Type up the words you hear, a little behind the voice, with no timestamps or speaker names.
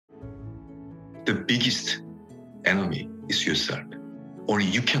the biggest enemy is yourself. Only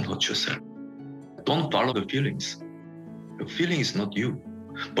you can hurt yourself. Don't follow the feelings. The feeling is not you.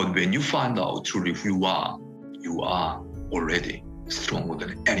 But when you find out truly who you are already stronger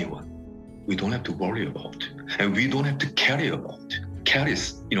than anyone. We don't have to worry about it. And we don't have to carry about it.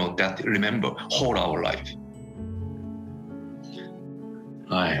 Carries, that remember whole our life.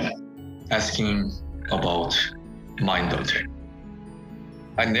 I'm asking about mind attack.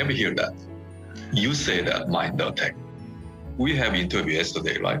 I never hear that. You say that mind attack. We have interview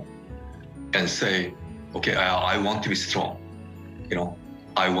yesterday, right? And say, okay, I want to be strong.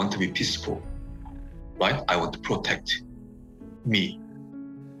 I want to be peaceful, right? I want to protect me,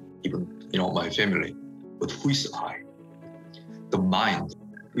 even, my family. But who is I? The mind,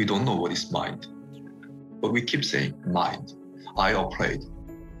 we don't know what is mind. But we keep saying mind. I are afraid.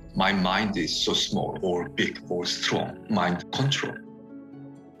 My mind is so small or big or strong. Mind control.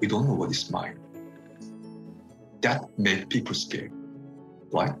 We don't know what is mind. That makes people scared,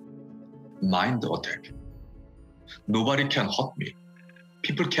 right? Mind attack. Nobody can hurt me.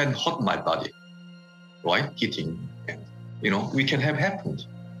 People can hurt my body, right? Hitting, and we can have happened.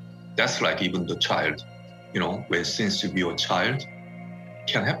 That's like even the child, when since we are a child,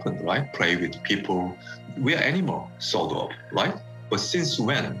 can happen, right? Play with people. We are animal, sort of, right? But since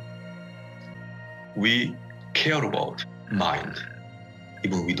when we care about mind,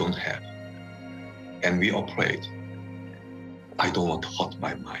 even we don't have, and we are afraid, I don't want to hurt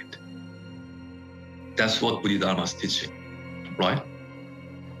my mind. That's what Buddha is teaching, right?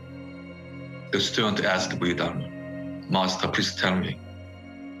 The student asked Buddha, Master, please tell me,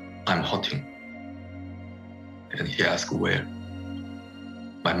 I'm hurting. And he asked, where?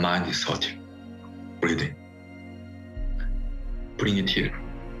 My mind is hurting, breathing. Bring it here.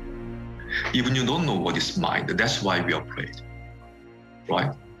 Even you don't know what is mind, that's why we are afraid,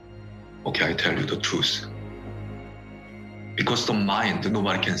 right? Okay, I tell you the truth. Because the mind,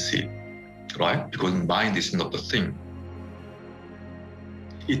 nobody can see, right? Because mind is not the thing.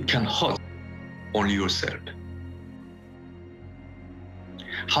 It can hurt only yourself.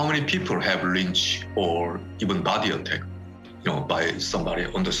 How many people have lynched or even body attack, by somebody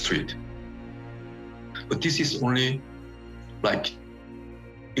on the street? But this is only like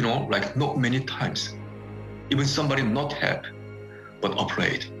not many times. Even somebody not have, but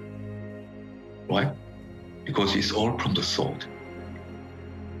afraid, right? Because it's all from the soul.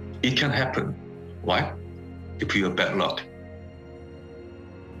 It can happen, right? If you have bad luck.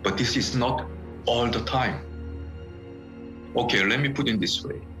 But this is not all the time. Okay, let me put it this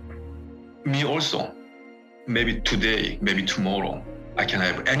way. Me also, maybe today, maybe tomorrow, I can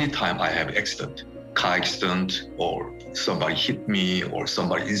have any time I have accident, car accident, or somebody hit me, or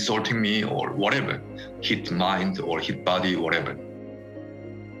somebody insulting me, or whatever, hit mind or hit body, whatever.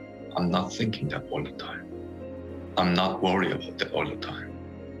 I'm not thinking that all the time. I'm not worried about that all the time.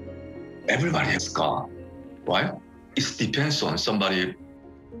 Everybody has scar, right? It depends on somebody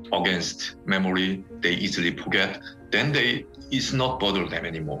against memory, they easily forget, then it's not bother them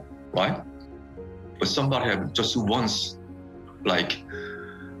anymore, right? But somebody have just once,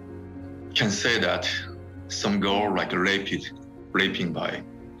 can say that some girl raping by,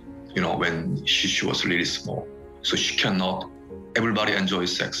 when she was really small. So she cannot, everybody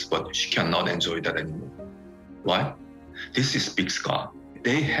enjoys sex, but she cannot enjoy that anymore, right? This is big scar.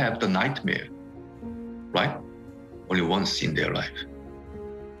 They have the nightmare, right? Only once in their life.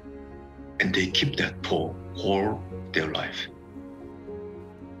 And they keep that for all their life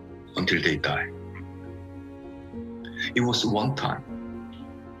until they die. It was one time.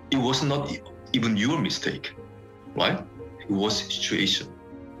 It was not even your mistake, right? It was a situation.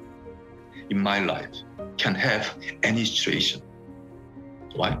 In my life, can have any situation,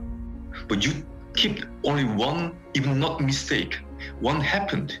 right? But you keep only one, even not mistake, one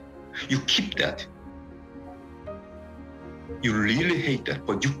happened. You keep that. You really hate that,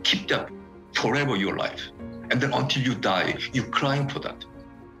 but you keep that forever your life. And then until you die, you're crying for that.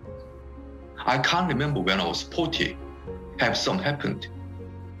 I can't remember when I was 40, have some happened.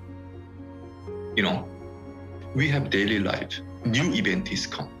 We have daily life. New event is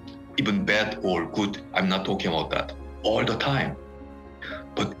come. Even bad or good, I'm not talking about that. All the time.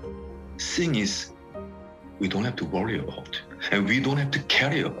 But thing is, we don't have to worry about. And we don't have to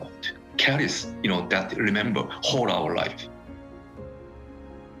carry about. Carries, that remember whole our life.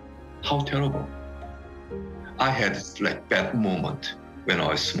 How terrible. I had bad moment when I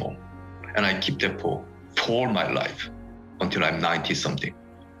was small. And I keep that for my life until I'm 90 something.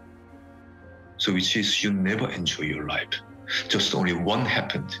 So which is you never enjoy your life. Just only one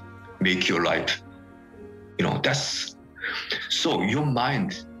happened, make your life, that's, so your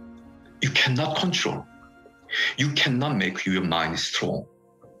mind You cannot control. You cannot make your mind strong.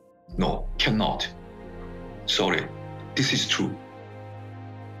 No, cannot. Sorry, this is true.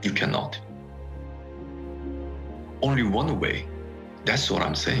 You cannot. Only one way. That's what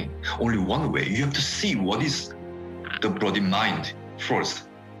I'm saying. Only one way. You have to see what is the body mind first.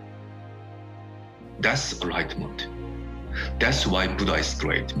 That's enlightenment. That's why Buddha is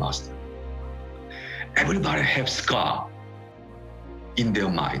great master. Everybody has scar in their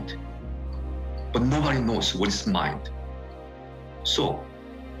mind, but nobody knows what is mind. So,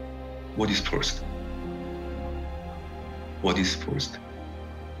 what is first? What is first?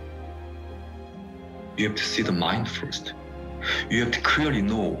 You have to see the mind first. You have to clearly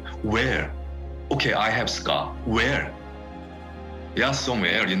know where. Okay, I have scar. Where? Yeah,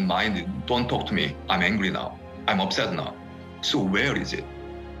 somewhere in mind. Don't talk to me. I'm angry now. I'm upset now. So where is it?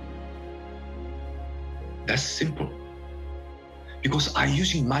 That's simple. Because I'm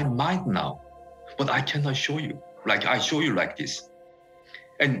using my mind now, but I cannot show you. Like I show you like this.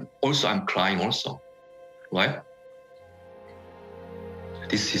 And also I'm crying also, right?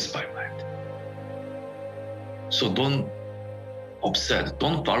 This is my mind. So don't upset,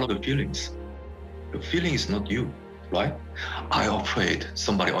 don't follow the feelings. The feeling is not you, right? I'm afraid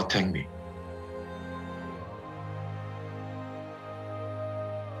somebody attack me.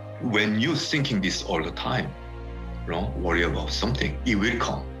 When you're thinking this all the time, worry about something, it will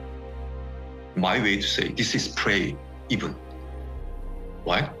come. My way to say, this is pray even,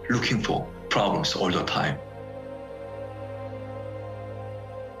 right? Looking for problems all the time.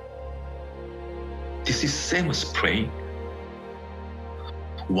 This is same as praying.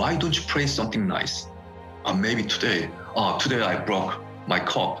 Why don't you pray something nice? Maybe today I broke my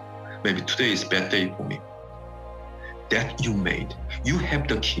cup. Maybe today is a bad day for me. That you made. You have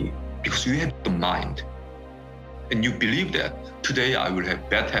the key because you have the mind. And you believe that today I will have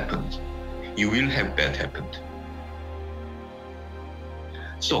bad happened. You will have bad happened.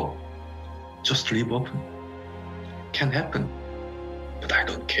 So, just leave open. Can happen, but I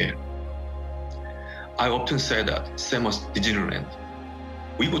don't care. I often say that, same as Disneyland.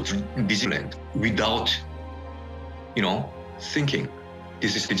 We go to Disneyland without, thinking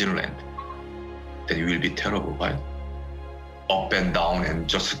this is Disneyland. Then it will be terrible, right? Up and down and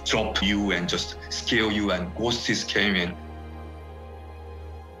just drop you and just scare you and ghosts came in.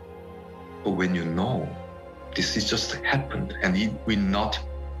 But when you know this is just happened and it will not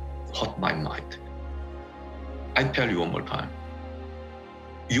hurt my mind. I tell you one more time.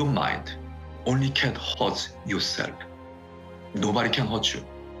 Your mind only can hurt yourself. Nobody can hurt you.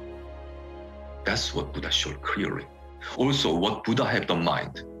 That's what Buddha showed clearly. Also, what Buddha have the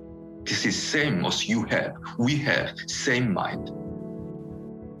mind. This is same as you have. We have same mind.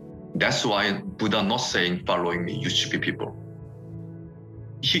 That's why Buddha not saying following me, you should be people.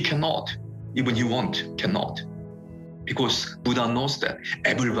 He cannot, even he cannot. Because Buddha knows that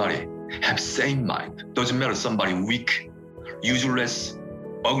everybody have same mind. Doesn't matter somebody weak, useless,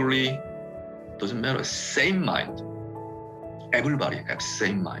 ugly, doesn't matter, same mind. Everybody have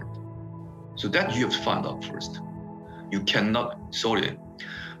same mind. So that you have to find out first. You cannot, sorry,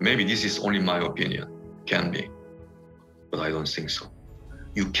 maybe this is only my opinion, can be, but I don't think so.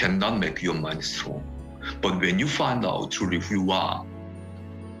 You cannot make your mind strong. But when you find out truly who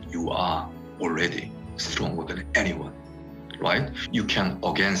you are already stronger than anyone, right? You can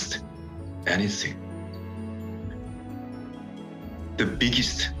against anything. The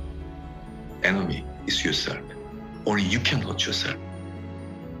biggest enemy is yourself. Only you can hurt yourself.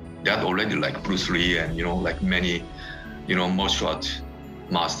 That already like Bruce Lee and, like many, martial art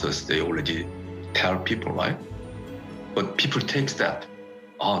masters, they already tell people, right? But people take that,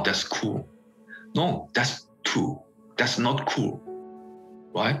 oh, that's cool. No, that's true. That's not cool,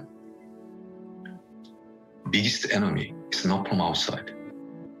 right? Biggest enemy is not from outside.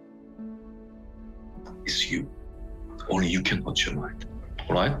 It's you. Only you can hurt your mind,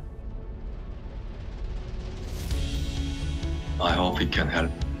 all right? I hope it can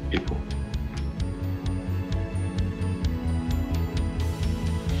help people.